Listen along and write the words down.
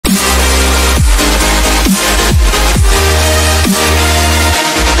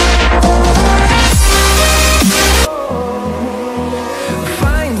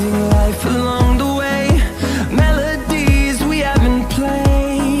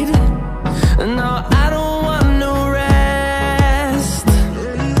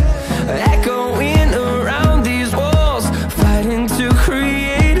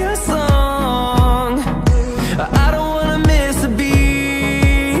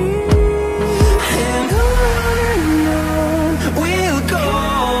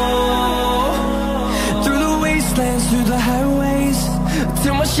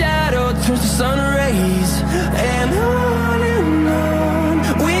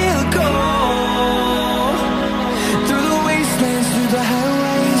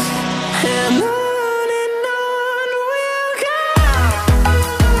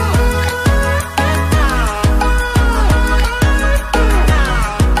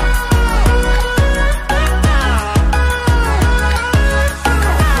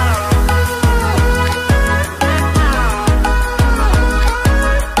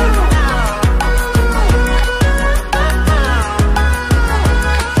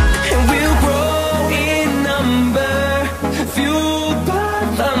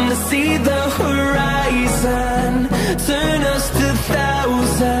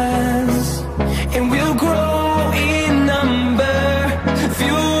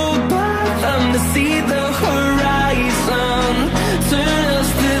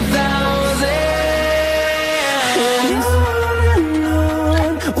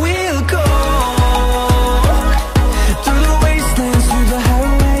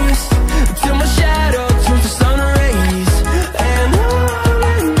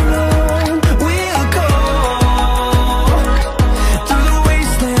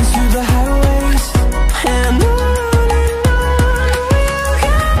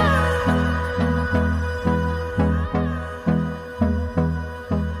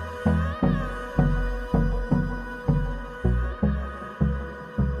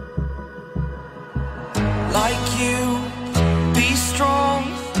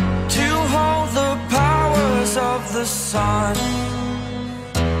the sun.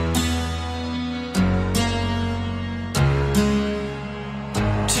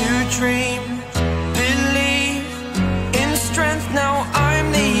 To dream, believe in strength. Now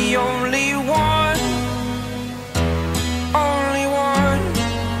I'm the only one, only one.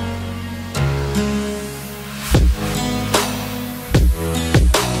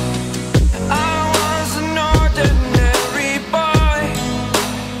 I was an ordinary boy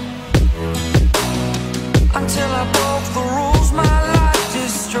until I broke the rules. My life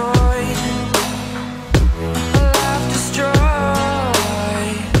destroyed, life destroyed.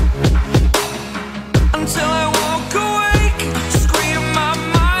 Until I woke awake, scream my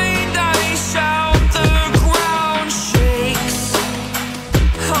mind, I shout, the ground shakes.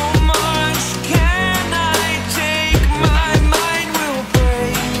 How much can I take? My mind will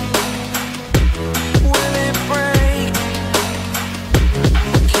break. Will it break?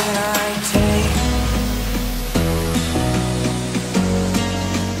 Can I take?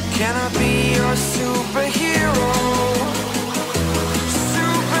 Can I be your superhero?